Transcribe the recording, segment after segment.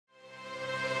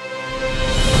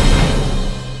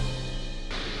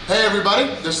Hey everybody,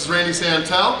 this is Randy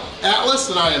Santel, Atlas,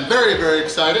 and I am very, very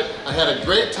excited. I had a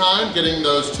great time getting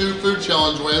those 2 food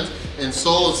challenge wins in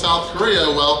Seoul, South Korea.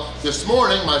 Well, this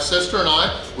morning, my sister and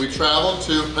I, we traveled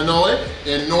to Hanoi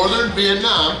in northern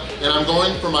Vietnam, and I'm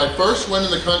going for my first win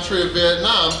in the country of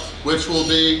Vietnam, which will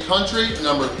be country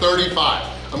number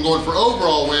 35. I'm going for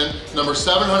overall win number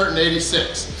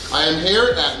 786. I am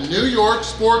here at New York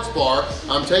Sports Bar.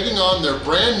 I'm taking on their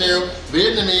brand new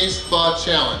Vietnamese Pho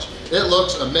challenge. It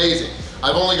looks amazing.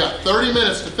 I've only got 30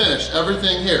 minutes to finish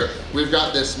everything here. We've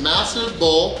got this massive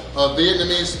bowl of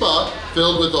Vietnamese pho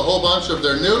filled with a whole bunch of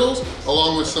their noodles,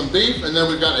 along with some beef, and then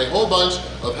we've got a whole bunch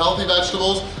of healthy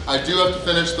vegetables. I do have to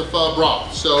finish the pho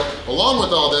broth. So along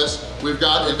with all this, we've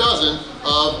got a dozen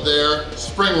of their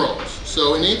spring rolls.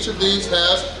 So in each of these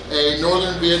has a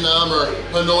northern Vietnam or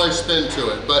Hanoi spin to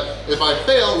it. But if I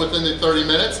fail within the 30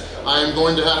 minutes, I am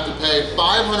going to have to pay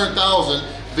 500,000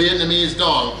 Vietnamese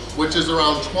Dong, which is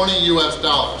around 20 US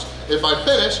dollars. If I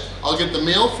finish, I'll get the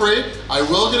meal free, I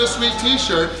will get a sweet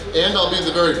t-shirt, and I'll be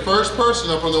the very first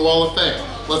person up on the Wall of Fame.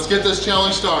 Let's get this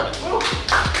challenge started.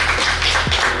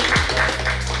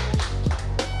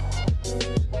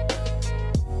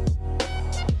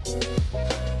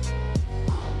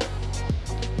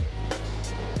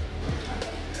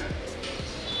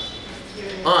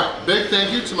 All right, big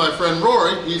thank you to my friend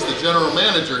Rory. He's the general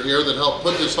manager here that helped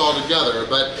put this all together.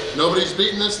 But nobody's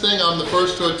beaten this thing. I'm the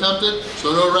first to attempt it,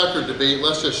 so no record to beat.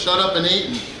 Let's just shut up and eat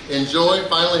and enjoy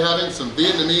finally having some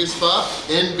Vietnamese pho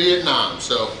in Vietnam.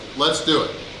 So let's do it.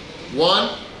 1,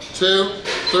 2,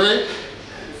 3,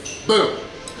 boom.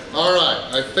 All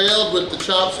right, I failed with the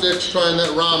chopsticks trying that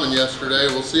ramen yesterday.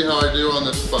 We'll see how I do on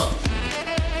this pho.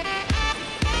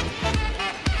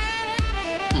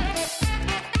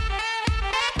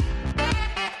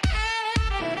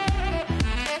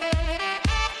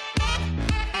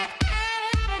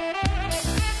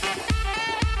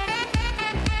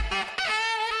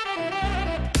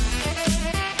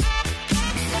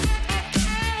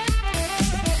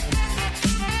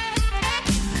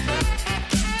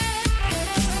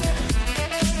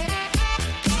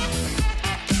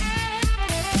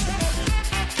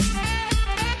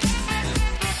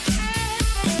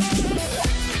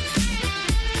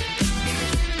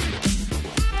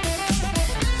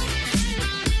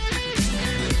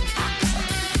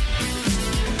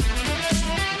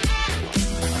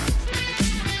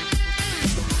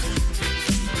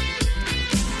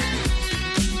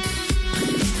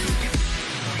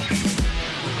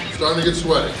 Starting to get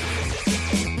sweaty.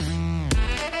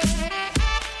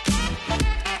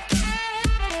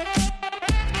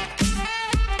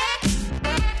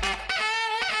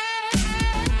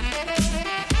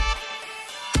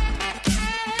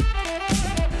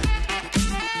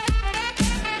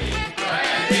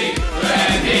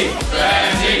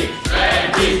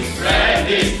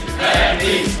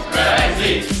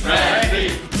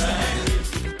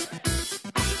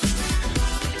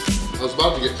 I was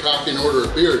about to get cocky and order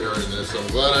a beer during this, so I'm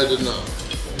glad I did not.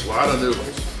 A lot of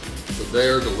noodles, but they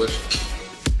are delicious.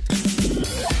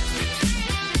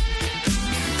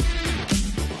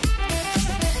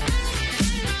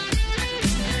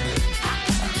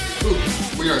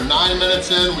 Ooh, we are 9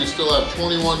 minutes in, we still have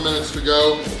 21 minutes to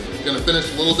go. Gonna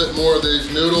finish a little bit more of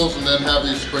these noodles and then have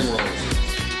these spring rolls.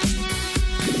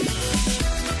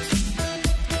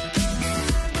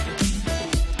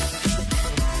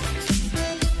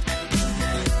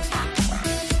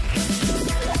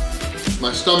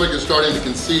 My stomach is starting to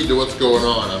concede to what's going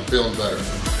on. I'm feeling better.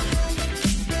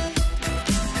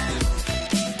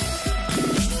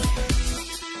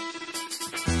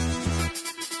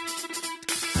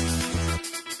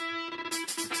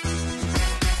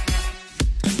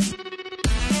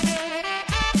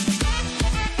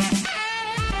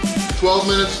 "12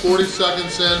 minutes, 40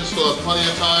 seconds in, still have plenty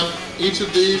of time. Each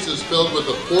of these is filled with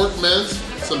a pork mince,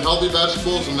 some healthy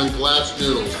vegetables, and then glass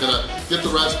noodles. Gonna get the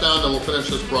rest down, then we'll finish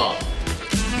this broth.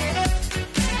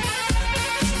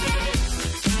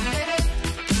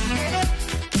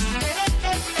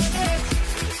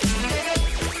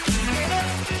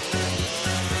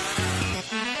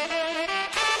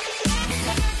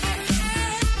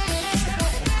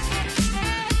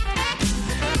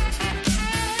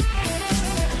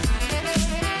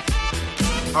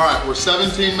 All right, we're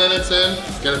 17 minutes in.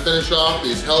 Gonna finish off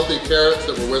these healthy carrots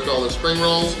that were with all the spring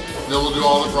rolls. And then we'll do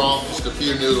all the broth, just a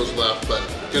few noodles left, but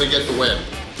gonna get the win.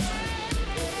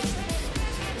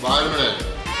 Vitamin A.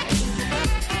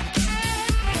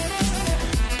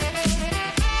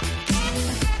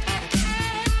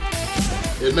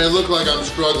 It may look like I'm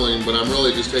struggling, but I'm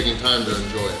really just taking time to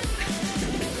enjoy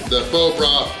it. The pho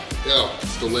broth, yeah,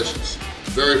 it's delicious.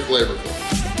 Very flavorful.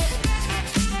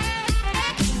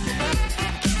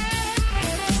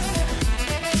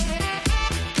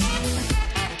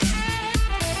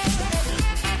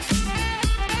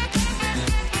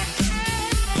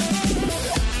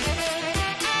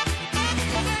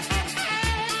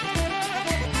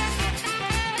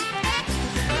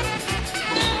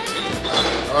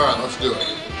 do it.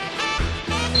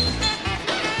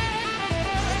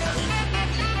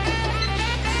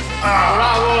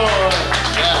 Bravo!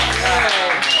 Yeah.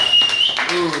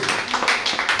 Ooh.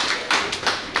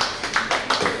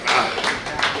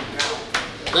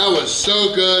 That was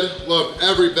so good. Loved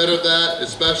every bit of that,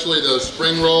 especially those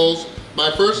spring rolls.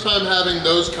 My first time having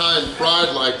those kind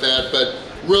fried like that, but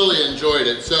really enjoyed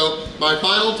it. So my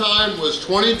final time was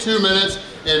 22 minutes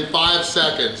and 5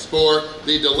 seconds for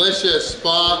the delicious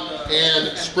pho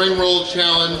and spring roll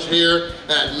challenge here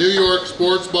at New York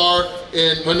Sports Bar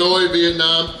in Hanoi,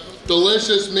 Vietnam.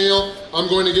 Delicious meal. I'm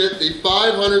going to get the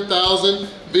 500,000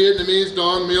 Vietnamese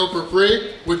Dong meal for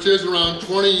free, which is around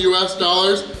 20 US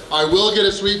dollars. I will get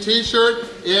a sweet t-shirt,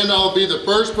 and I'll be the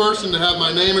first person to have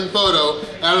my name and photo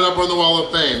added up on the Wall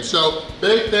of Fame. So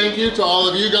big thank you to all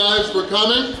of you guys for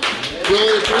coming.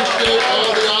 Really appreciate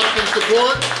all the awesome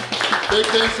support. Big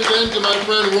thanks again to my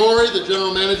friend Rory, the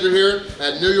general manager here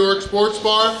at New York Sports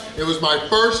Bar. It was my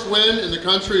first win in the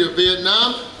country of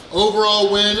Vietnam. Overall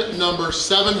win number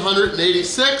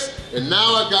 786, and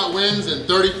now I've got wins in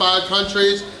 35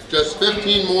 countries, just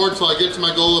 15 more until I get to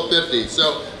my goal of 50.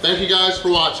 So thank you guys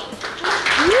for watching.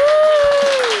 Woo!